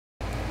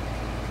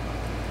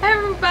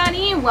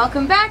everybody,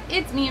 welcome back.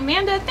 It's me,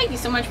 Amanda. Thank you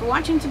so much for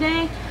watching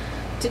today.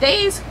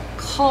 Today's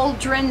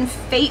Cauldron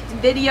Fate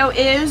video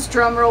is,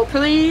 drumroll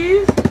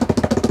please,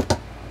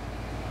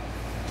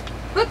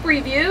 book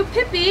review,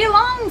 Pippi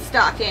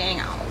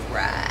Longstocking.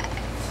 Alright.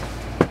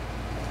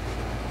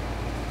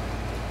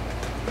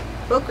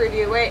 Book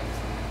review, wait.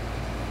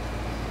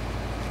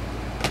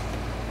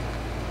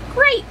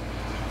 Great!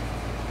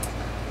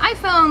 I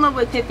fell in love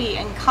with Pippi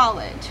in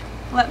college.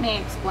 Let me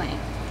explain.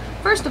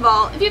 First of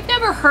all, if you've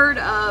never heard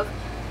of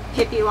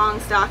Pippi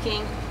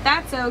Longstocking,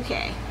 that's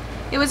okay.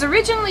 It was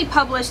originally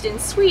published in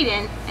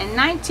Sweden in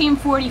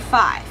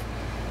 1945.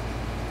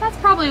 That's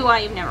probably why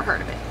you've never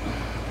heard of it.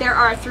 There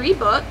are 3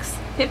 books: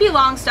 Pippi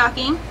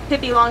Longstocking,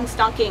 Pippi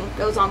Longstocking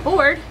Goes on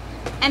Board,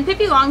 and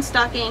Pippi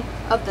Longstocking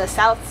of the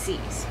South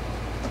Seas.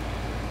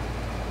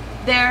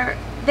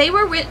 They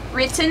were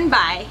written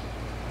by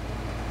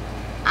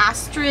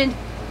Astrid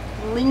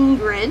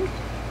Lindgren.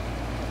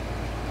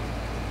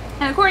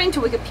 And according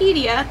to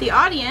Wikipedia, the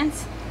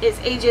audience is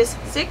ages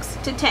 6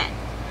 to 10.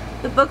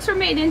 The books were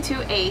made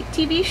into a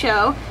TV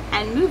show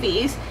and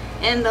movies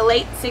in the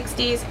late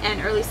 60s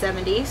and early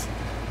 70s.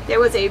 There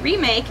was a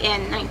remake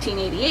in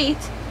 1988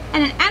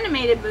 and an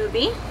animated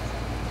movie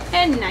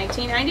in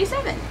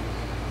 1997.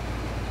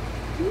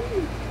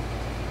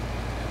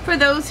 For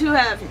those who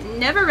have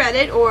never read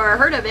it or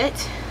heard of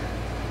it,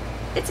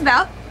 it's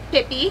about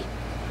Pippi,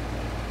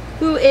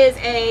 who is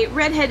a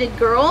red-headed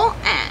girl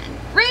and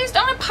raised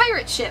on a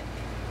pirate ship.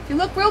 If you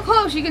look real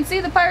close, you can see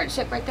the pirate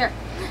ship right there.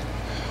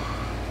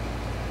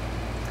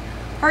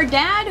 Her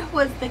dad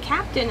was the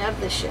captain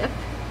of the ship.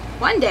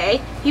 One day,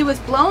 he was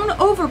blown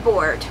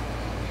overboard.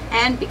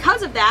 And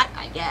because of that,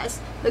 I guess,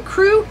 the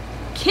crew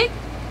kicked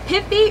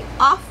Pippi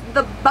off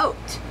the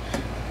boat.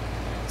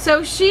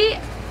 So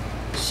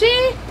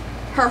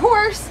her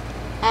horse,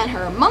 and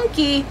her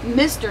monkey,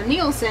 Mr.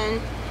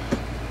 Nielsen,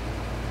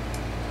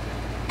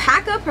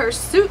 pack up her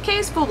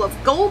suitcase full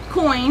of gold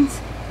coins,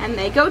 and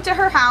they go to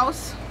her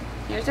house.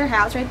 Here's her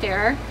house right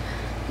there,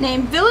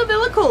 named Villa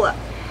Villacola.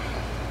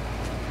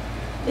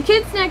 The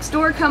kids next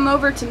door come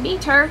over to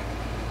meet her,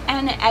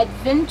 and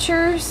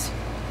adventures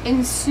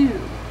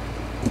ensue.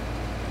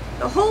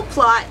 The whole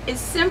plot is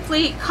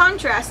simply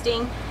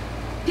contrasting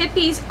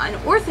Pippi's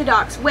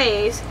unorthodox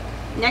ways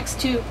next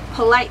to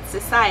polite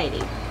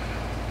society.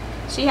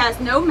 She has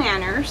no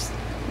manners,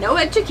 no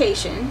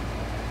education,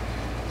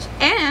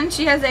 and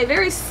she has a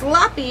very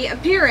sloppy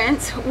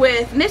appearance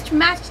with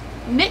mismatched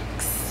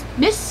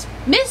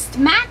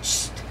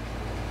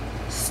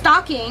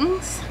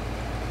stockings,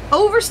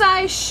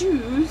 oversized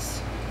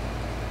shoes,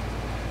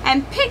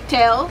 and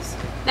pigtails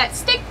that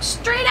stick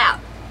straight out.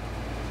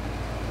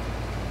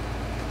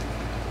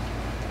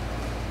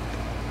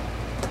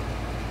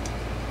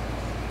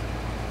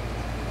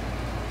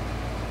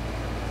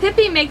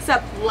 Pippi makes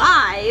up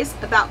lies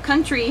about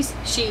countries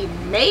she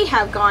may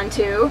have gone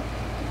to,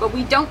 but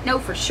we don't know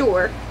for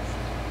sure,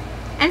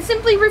 and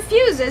simply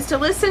refuses to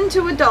listen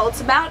to adults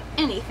about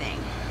anything.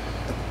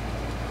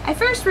 I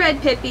first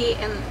read Pippi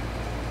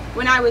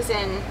when I was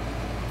in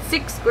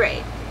 6th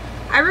grade.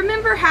 I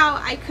remember how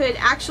I could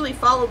actually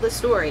follow the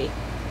story,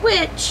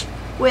 which,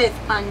 with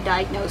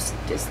undiagnosed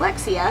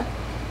dyslexia,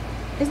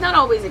 is not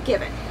always a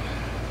given.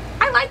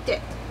 I liked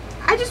it.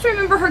 I just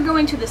remember her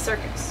going to the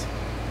circus.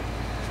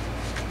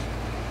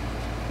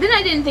 Then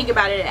I didn't think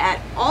about it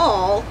at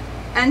all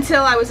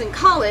until I was in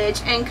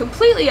college and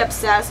completely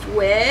obsessed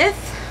with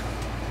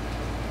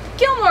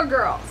Gilmore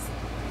Girls.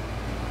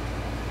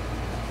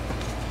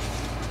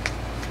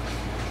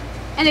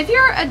 And if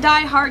you're a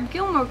die-hard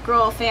Gilmore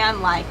Girl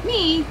fan like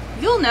me,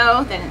 you'll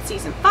know that in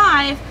season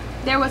 5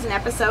 there was an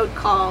episode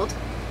called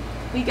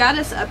We Got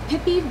Us a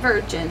Pippi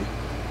Virgin.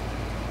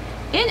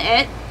 In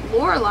it,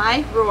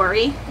 Lorelai,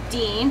 Rory,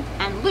 Dean,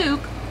 and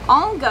Luke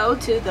all go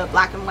to the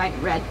black and white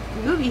and red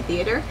movie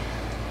theater,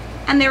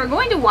 and they were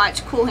going to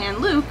watch Cool Hand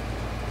Luke,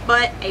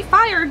 but a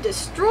fire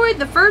destroyed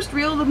the first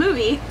reel of the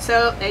movie,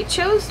 so they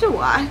chose to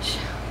watch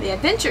The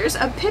Adventures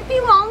of Pippi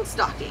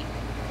Longstocking.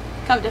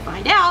 Come to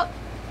find out,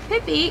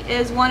 Pippi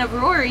is one of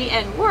Rory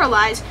and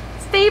Lorelai's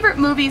favorite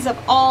movies of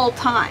all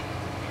time.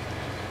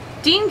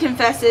 Dean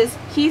confesses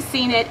he's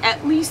seen it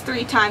at least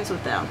 3 times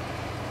with them.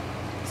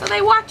 So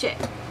they watch it.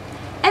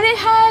 And it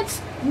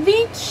has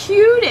the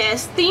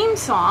cutest theme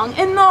song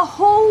in the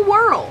whole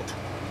world.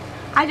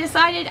 I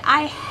decided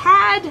I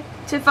had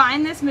to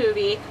find this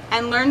movie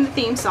and learn the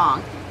theme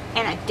song,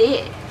 and I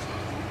did.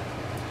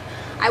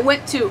 I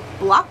went to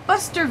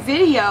Blockbuster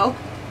Video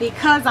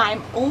because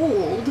I'm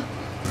old,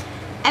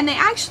 and they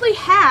actually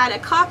had a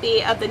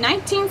copy of the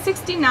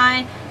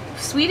 1969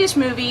 Swedish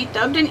movie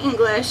dubbed in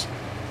English,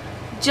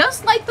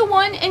 just like the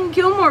one in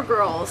Gilmore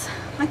Girls.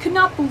 I could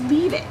not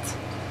believe it.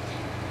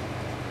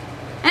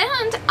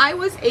 And I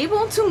was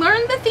able to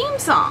learn the theme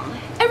song.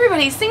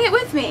 Everybody sing it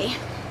with me.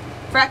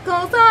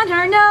 Freckles on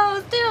her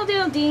nose, diddle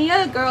diddle dee,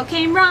 a girl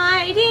came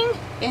riding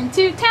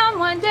into town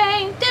one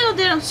day, diddle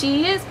diddle,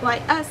 she is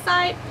quite a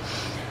sight.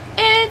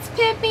 It's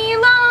Pippi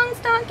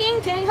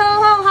Longstocking, ting ho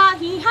ho ha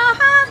hee ha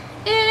ha.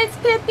 It's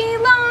Pippi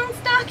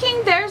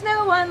Longstocking, there's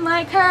no one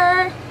like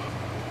her.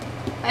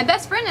 My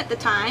best friend at the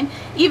time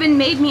even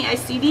made me a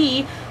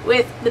CD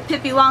with the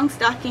Pippi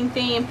Longstocking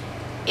theme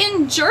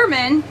in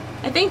German.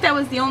 I think that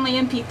was the only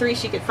MP3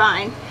 she could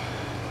find.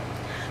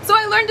 So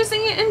I learned to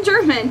sing it in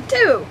German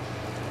too.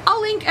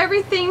 I'll link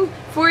everything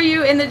for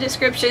you in the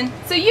description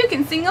so you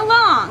can sing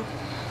along.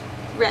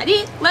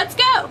 Ready? Let's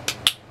go!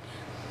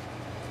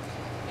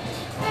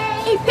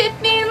 Hey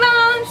Pippi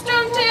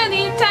Longstocking to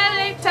the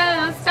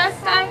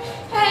Teletubbies.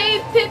 Hey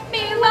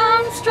Pippi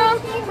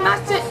Longstocking,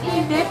 Master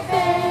Yay!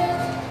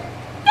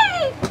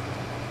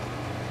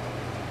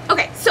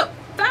 Okay, so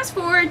fast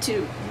forward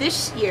to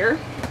this year,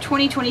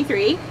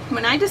 2023,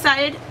 when I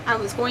decided I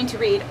was going to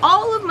read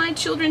all of my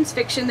children's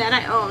fiction that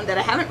I own that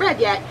I haven't read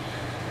yet,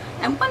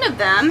 and one of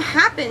them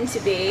happened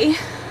to be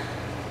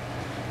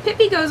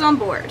Pippi Goes on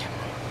Board.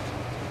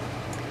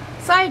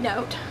 Side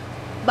note,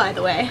 by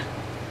the way,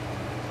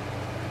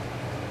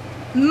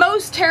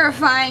 most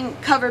terrifying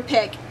cover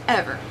pick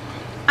ever.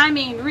 I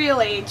mean,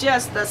 really,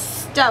 just the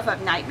stuff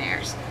of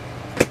nightmares.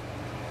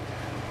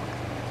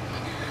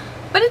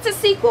 But it's a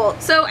sequel,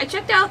 so I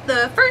checked out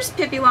the first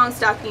Pippi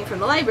Longstocking from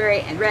the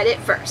library and read it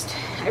first.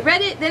 I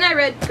read it, then I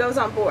read Goes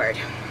on Board.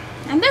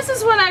 And this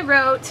is what I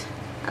wrote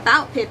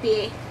about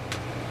Pippi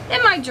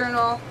in my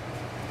journal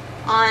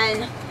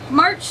on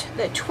March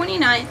the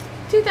 29th,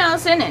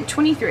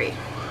 2023.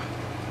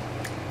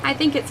 I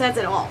think it says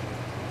it all.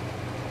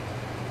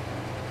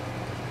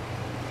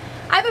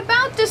 I've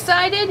about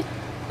decided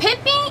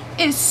Pippi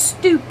is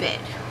stupid.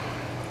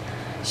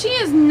 She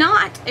is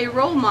not a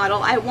role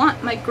model I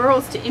want my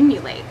girls to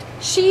emulate.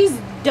 She's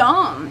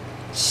dumb.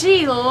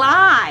 She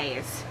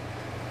lies.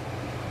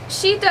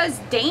 She does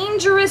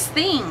dangerous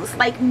things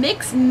like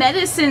mix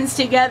medicines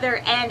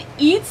together and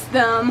eats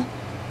them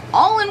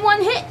all in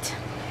one hit.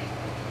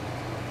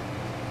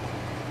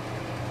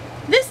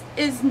 This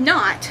is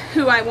not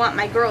who I want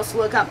my girls to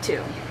look up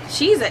to.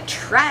 She's a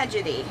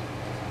tragedy.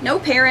 No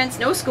parents,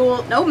 no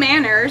school, no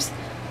manners.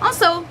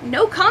 Also,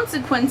 no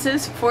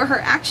consequences for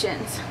her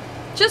actions.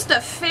 Just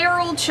a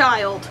feral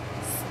child.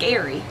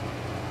 Scary.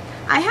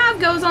 I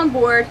have Goes on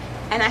Board,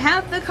 and I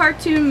have the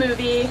cartoon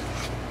movie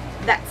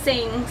that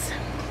sings,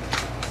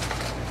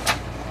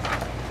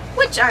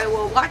 which I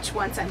will watch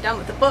once I'm done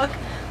with the book,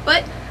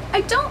 but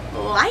I don't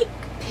like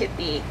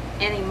Pippi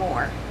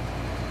anymore.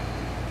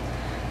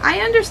 I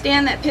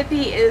understand that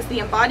Pippi is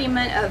the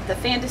embodiment of the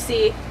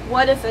fantasy,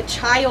 what if a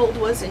child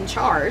was in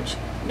charge?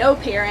 No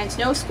parents,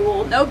 no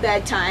school, no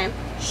bedtime,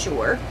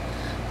 sure.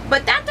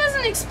 But that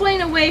doesn't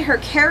explain away her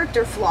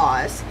character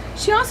flaws.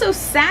 She also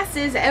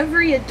sasses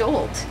every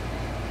adult.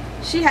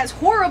 She has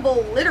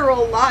horrible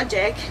literal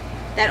logic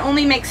that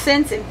only makes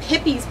sense in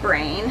Pippi's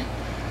brain.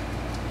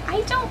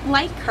 I don't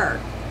like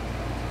her.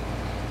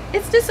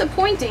 It's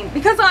disappointing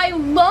because I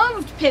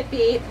loved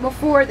Pippi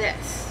before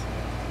this.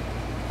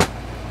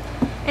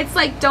 It's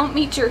like don't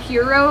meet your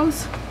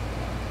heroes.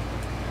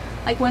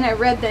 Like when I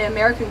read the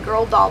American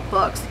Girl doll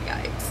books,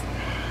 yikes.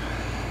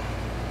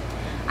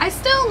 I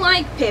still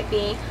like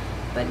Pippi,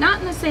 but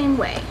not in the same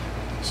way.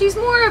 She's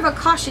more of a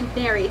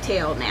cautionary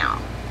tale now.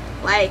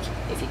 Like,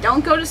 if you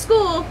don't go to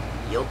school,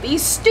 you'll be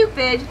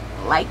stupid,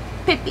 like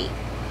Pippi.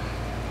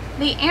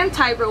 The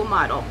anti-role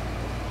model,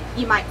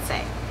 you might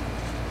say.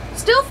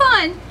 Still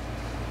fun,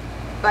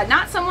 but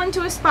not someone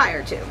to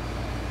aspire to.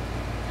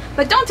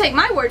 But don't take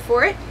my word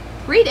for it.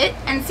 Read it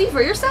and see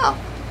for yourself.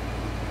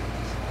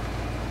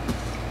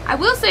 I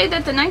will say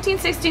that the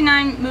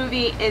 1969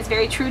 movie is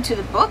very true to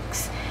the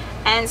books,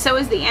 and so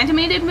is the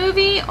animated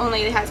movie,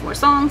 only it has more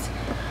songs.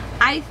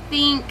 I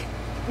think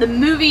the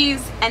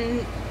movies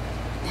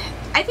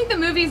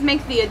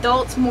make the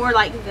adults more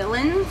like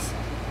villains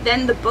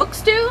than the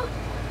books do,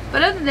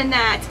 but other than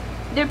that,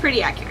 they're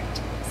pretty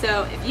accurate.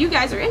 So if you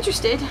guys are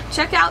interested,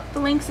 check out the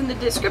links in the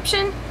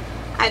description.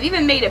 I've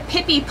even made a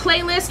Pippi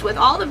playlist with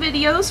all the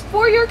videos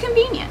for your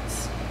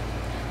convenience.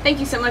 Thank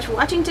you so much for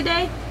watching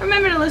today.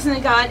 Remember to listen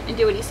to God and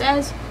do what He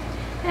says,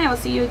 and I will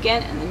see you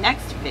again in the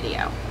next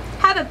video.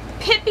 Have a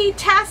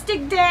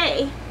Pippi-tastic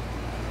day.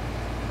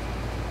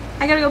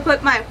 I gotta go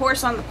put my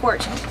horse on the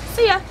porch.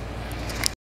 See ya.